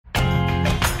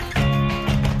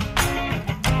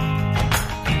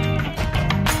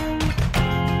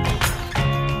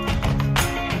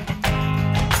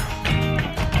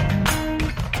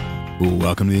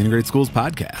Welcome to the Integrated Schools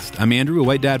Podcast. I'm Andrew, a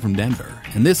white dad from Denver,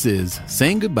 and this is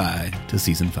saying goodbye to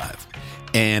Season 5.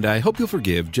 And I hope you'll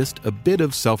forgive just a bit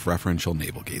of self-referential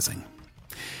navel-gazing.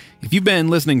 If you've been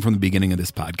listening from the beginning of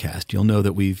this podcast, you'll know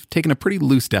that we've taken a pretty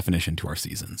loose definition to our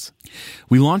seasons.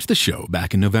 We launched the show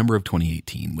back in November of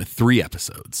 2018 with 3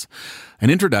 episodes.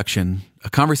 An introduction, a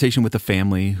conversation with a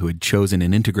family who had chosen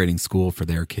an integrating school for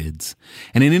their kids,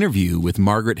 and an interview with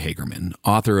Margaret Hagerman,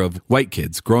 author of White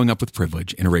Kids Growing Up with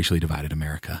Privilege in a Racially Divided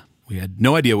America. We had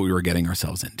no idea what we were getting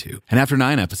ourselves into. And after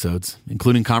 9 episodes,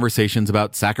 including conversations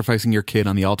about sacrificing your kid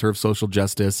on the altar of social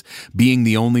justice, being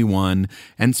the only one,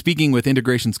 and speaking with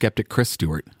integration skeptic Chris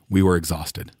Stewart, we were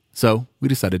exhausted. So we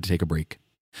decided to take a break.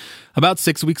 About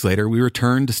 6 weeks later, we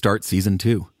returned to start Season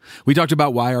 2. We talked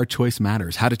about why our choice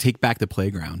matters, how to take back the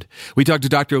playground. We talked to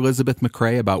Dr. Elizabeth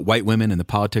McCrae about white women and the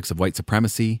politics of white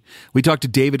supremacy. We talked to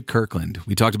David Kirkland.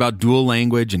 We talked about dual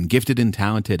language and gifted and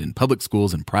talented in public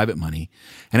schools and private money.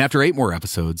 And after 8 more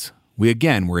episodes, we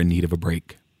again were in need of a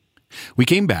break. We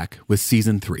came back with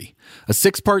Season 3, a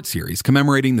 6-part series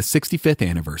commemorating the 65th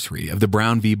anniversary of the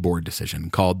Brown v. Board decision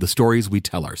called The Stories We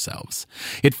Tell Ourselves.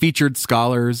 It featured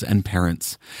scholars and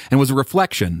parents and was a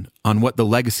reflection on what the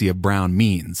legacy of Brown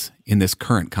means in this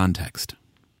current context.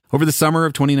 Over the summer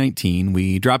of 2019,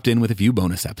 we dropped in with a few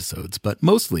bonus episodes, but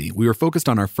mostly we were focused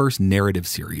on our first narrative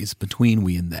series, Between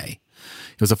We and They.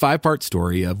 It was a 5-part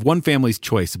story of one family's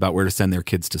choice about where to send their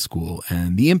kids to school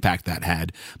and the impact that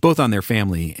had both on their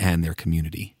family and their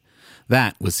community.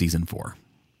 That was Season 4.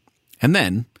 And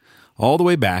then, all the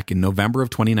way back in November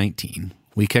of 2019,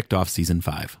 we kicked off Season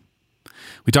 5.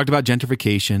 We talked about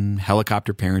gentrification,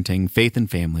 helicopter parenting, faith and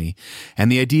family,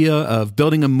 and the idea of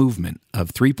building a movement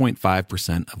of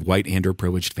 3.5% of white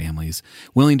underprivileged families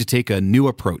willing to take a new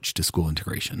approach to school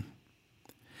integration.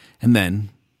 And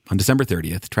then, on December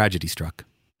 30th, tragedy struck.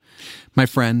 My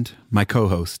friend, my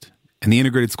co-host, and the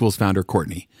Integrated Schools founder,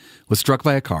 Courtney, was struck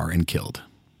by a car and killed.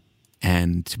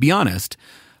 And to be honest,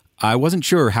 I wasn't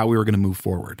sure how we were going to move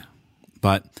forward.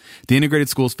 But the Integrated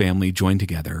Schools family joined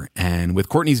together, and with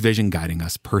Courtney's vision guiding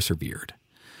us, persevered.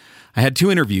 I had 2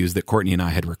 interviews that Courtney and I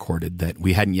had recorded that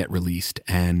we hadn't yet released,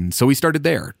 and so we started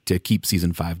there to keep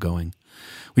Season 5 going.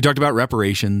 We talked about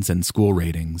reparations and school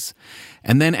ratings.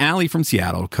 And then Allie from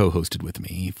Seattle co-hosted with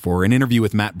me for an interview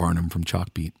with Matt Barnum from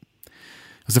Chalkbeat.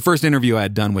 It was the first interview I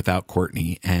had done without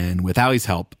Courtney, and with Allie's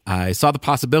help, I saw the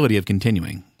possibility of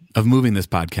continuing, of moving this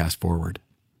podcast forward.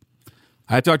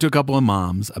 I talked to a couple of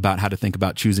moms about how to think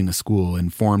about choosing a school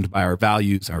informed by our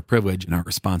values, our privilege, and our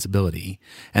responsibility.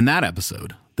 And that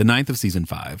episode, the 9th of Season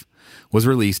 5, was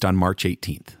released on March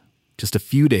 18th, just a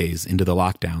few days into the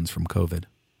lockdowns from COVID.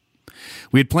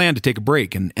 We had planned to take a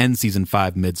break and end Season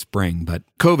 5 mid-spring, but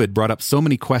COVID brought up so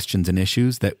many questions and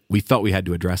issues that we felt we had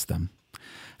to address them.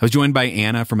 I was joined by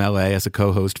Anna from LA as a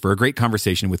co-host for a great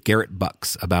conversation with Garrett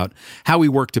Bucks about how we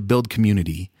work to build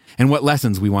community and what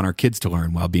lessons we want our kids to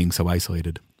learn while being so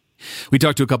isolated. We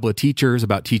talked to a couple of teachers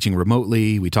about teaching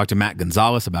remotely. We talked to Matt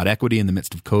Gonzalez about equity in the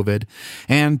midst of COVID,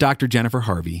 and Dr. Jennifer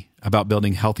Harvey about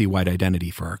building healthy white identity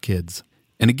for our kids.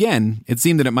 And again, it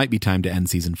seemed that it might be time to end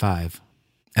Season 5.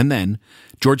 And then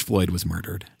George Floyd was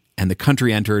murdered, and the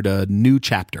country entered a new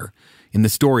chapter in the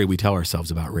story we tell ourselves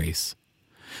about race.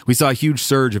 We saw a huge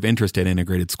surge of interest in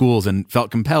integrated schools and felt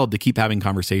compelled to keep having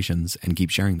conversations and keep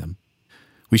sharing them.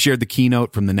 We shared the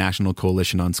keynote from the National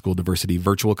Coalition on School Diversity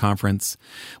virtual conference.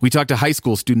 We talked to high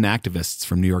school student activists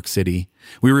from New York City.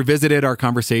 We revisited our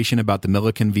conversation about the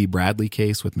Milliken v. Bradley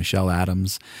case with Michelle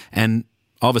Adams. And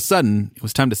all of a sudden, it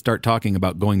was time to start talking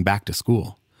about going back to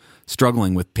school,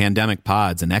 struggling with pandemic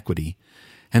pods and equity.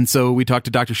 And so we talked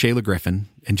to Dr. Shayla Griffin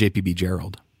and JPB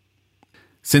Gerald.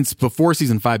 Since before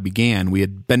Season 5 began, we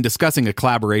had been discussing a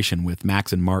collaboration with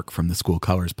Max and Mark from the School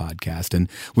Colors podcast, and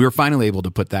we were finally able to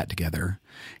put that together.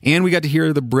 And we got to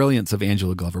hear the brilliance of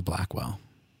Angela Glover Blackwell.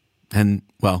 And,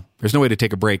 well, there's no way to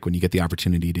take a break when you get the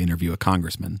opportunity to interview a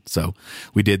congressman. So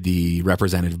we did the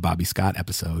Representative Bobby Scott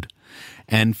episode.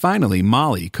 And finally,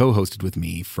 Molly co-hosted with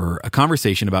me for a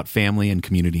conversation about family and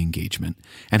community engagement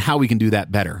and how we can do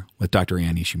that better with Dr.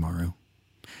 Ann Ishimaru.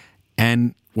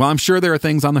 And while I'm sure there are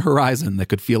things on the horizon that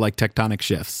could feel like tectonic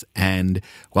shifts, and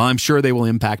while I'm sure they will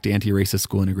impact anti-racist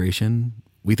school integration,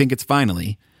 we think it's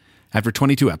finally, after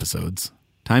 22 episodes,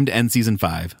 time to end Season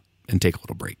 5 and take a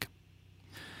little break.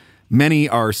 Many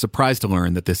are surprised to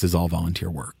learn that this is all volunteer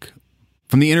work.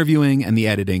 From the interviewing and the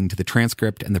editing to the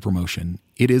transcript and the promotion,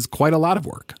 it is quite a lot of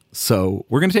work. So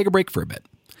we're going to take a break for a bit.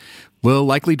 We'll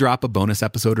likely drop a bonus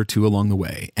episode or 2 along the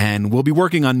way, and we'll be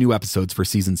working on new episodes for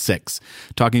Season 6,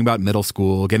 talking about middle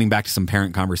school, getting back to some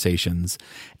parent conversations,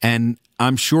 and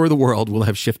I'm sure the world will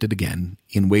have shifted again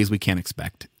in ways we can't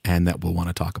expect and that we'll want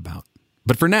to talk about.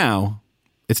 But for now,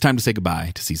 it's time to say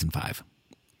goodbye to Season 5.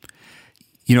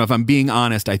 You know, if I'm being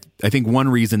honest, I think one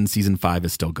reason Season 5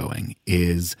 is still going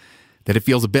is that it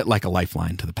feels a bit like a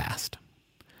lifeline to the past.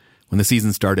 When the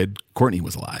season started, Courtney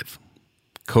was alive.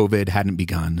 COVID hadn't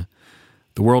begun.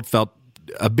 The world felt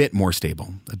a bit more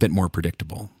stable, a bit more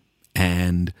predictable.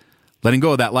 And letting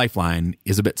go of that lifeline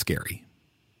is a bit scary.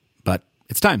 But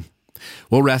it's time.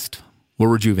 We'll rest, we'll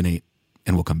rejuvenate,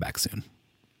 and we'll come back soon.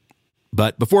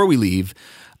 But before we leave,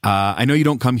 I know you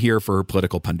don't come here for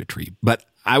political punditry, but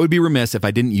I would be remiss if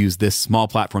I didn't use this small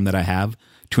platform that I have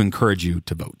to encourage you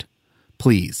to vote.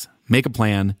 Please, make a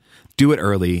plan, do it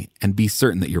early, and be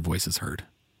certain that your voice is heard.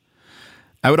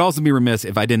 I would also be remiss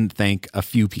if I didn't thank a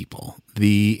few people.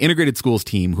 The Integrated Schools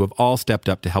team, who have all stepped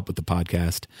up to help with the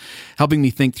podcast, helping me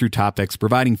think through topics,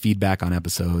 providing feedback on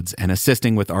episodes, and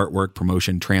assisting with artwork,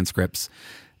 promotion, transcripts.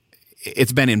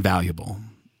 It's been invaluable.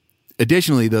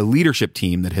 Additionally, the leadership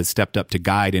team that has stepped up to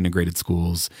guide Integrated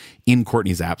Schools in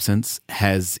Courtney's absence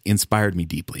has inspired me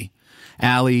deeply.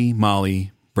 Allie,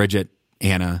 Molly, Bridget,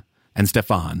 Anna, and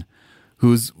Stefan,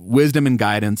 whose wisdom and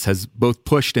guidance has both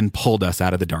pushed and pulled us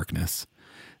out of the darkness.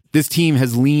 This team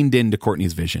has leaned into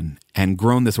Courtney's vision and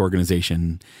grown this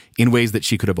organization in ways that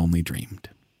she could have only dreamed.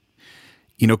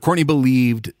 You know, Courtney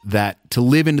believed that to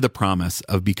live into the promise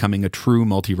of becoming a true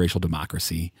multiracial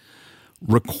democracy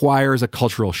requires a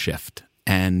cultural shift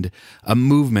and a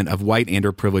movement of white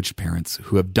underprivileged parents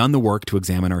who have done the work to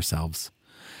examine ourselves,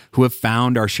 who have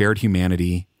found our shared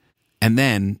humanity, and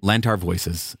then lent our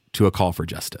voices to a call for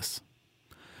justice.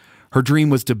 Her dream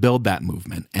was to build that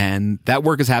movement, and that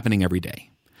work is happening every day.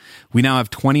 We now have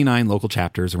 29 local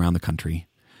chapters around the country.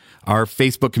 Our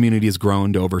Facebook community has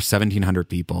grown to over 1,700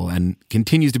 people and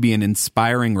continues to be an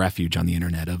inspiring refuge on the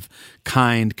internet of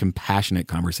kind, compassionate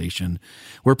conversation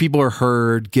where people are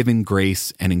heard, given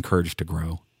grace, and encouraged to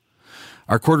grow.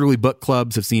 Our quarterly book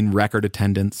clubs have seen record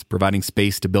attendance, providing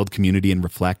space to build community and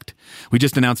reflect. We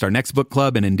just announced our next book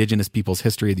club in Indigenous Peoples'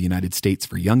 History of the United States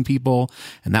for young people,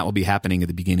 and that will be happening at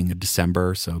the beginning of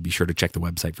December, so be sure to check the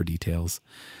website for details.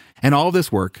 And all of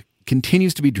this work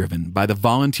continues to be driven by the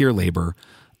volunteer labor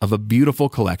of a beautiful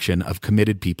collection of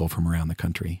committed people from around the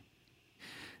country.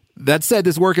 That said,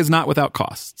 this work is not without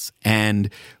costs,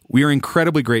 and we are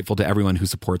incredibly grateful to everyone who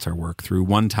supports our work through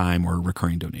one-time or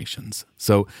recurring donations.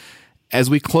 So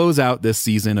as we close out this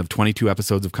season of 22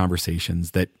 episodes of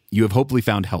conversations that you have hopefully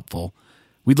found helpful,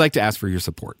 we'd like to ask for your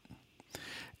support.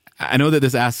 I know that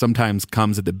this ask sometimes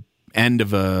comes at the end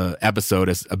of an episode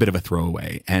as a bit of a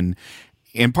throwaway, and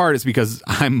in part, it's because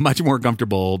I'm much more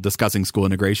comfortable discussing school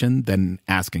integration than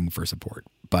asking for support.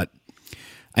 But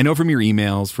I know from your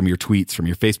emails, from your tweets, from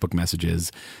your Facebook messages,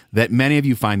 that many of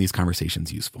you find these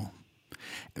conversations useful.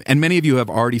 And many of you have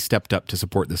already stepped up to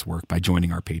support this work by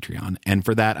joining our Patreon. And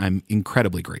for that, I'm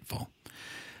incredibly grateful.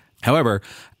 However,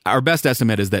 our best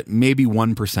estimate is that maybe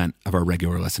 1% of our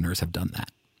regular listeners have done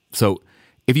that. So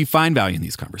if you find value in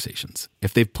these conversations,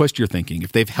 if they've pushed your thinking,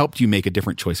 if they've helped you make a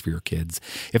different choice for your kids,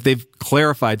 if they've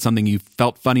clarified something you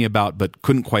felt funny about but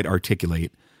couldn't quite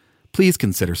articulate, please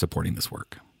consider supporting this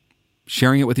work.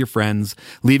 Sharing it with your friends,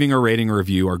 leaving a rating or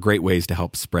review are great ways to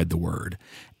help spread the word.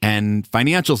 And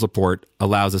financial support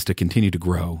allows us to continue to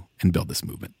grow and build this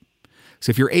movement. So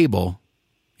if you're able,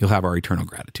 you'll have our eternal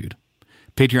gratitude.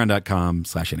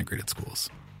 Patreon.com/IntegratedSchools.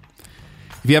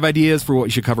 If you have ideas for what we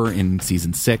should cover in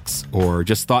Season 6 or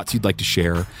just thoughts you'd like to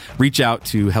share, reach out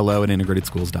to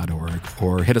hello@integratedschools.org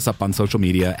or hit us up on social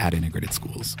media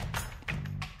 @IntegratedSchools.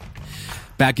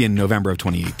 Back in November of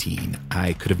 2018,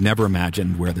 I could have never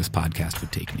imagined where this podcast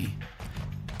would take me.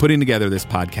 Putting together this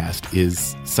podcast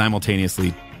is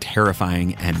simultaneously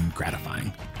terrifying and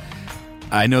gratifying.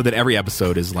 I know that every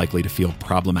episode is likely to feel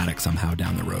problematic somehow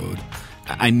down the road.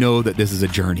 I know that this is a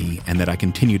journey and that I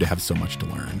continue to have so much to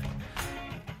learn.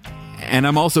 And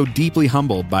I'm also deeply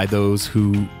humbled by those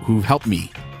who've helped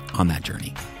me on that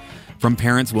journey. From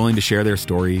parents willing to share their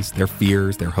stories, their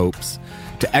fears, their hopes,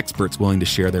 to experts willing to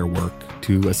share their work,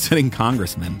 to a sitting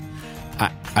congressman.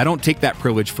 I don't take that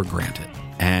privilege for granted,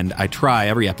 and I try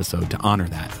every episode to honor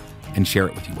that and share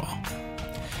it with you all.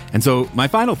 And so my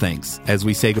final thanks as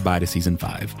we say goodbye to Season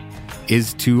 5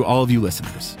 is to all of you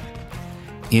listeners.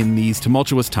 In these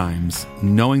tumultuous times,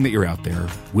 knowing that you're out there,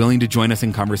 willing to join us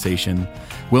in conversation,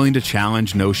 willing to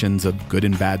challenge notions of good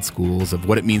and bad schools, of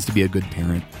what it means to be a good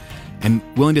parent, and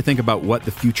willing to think about what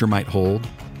the future might hold,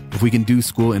 if we can do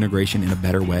school integration in a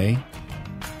better way,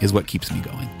 is what keeps me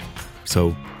going.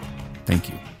 So, thank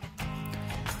you.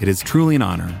 It is truly an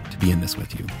honor to be in this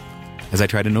with you, as I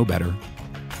try to know better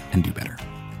and do better.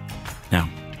 Now,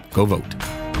 go vote.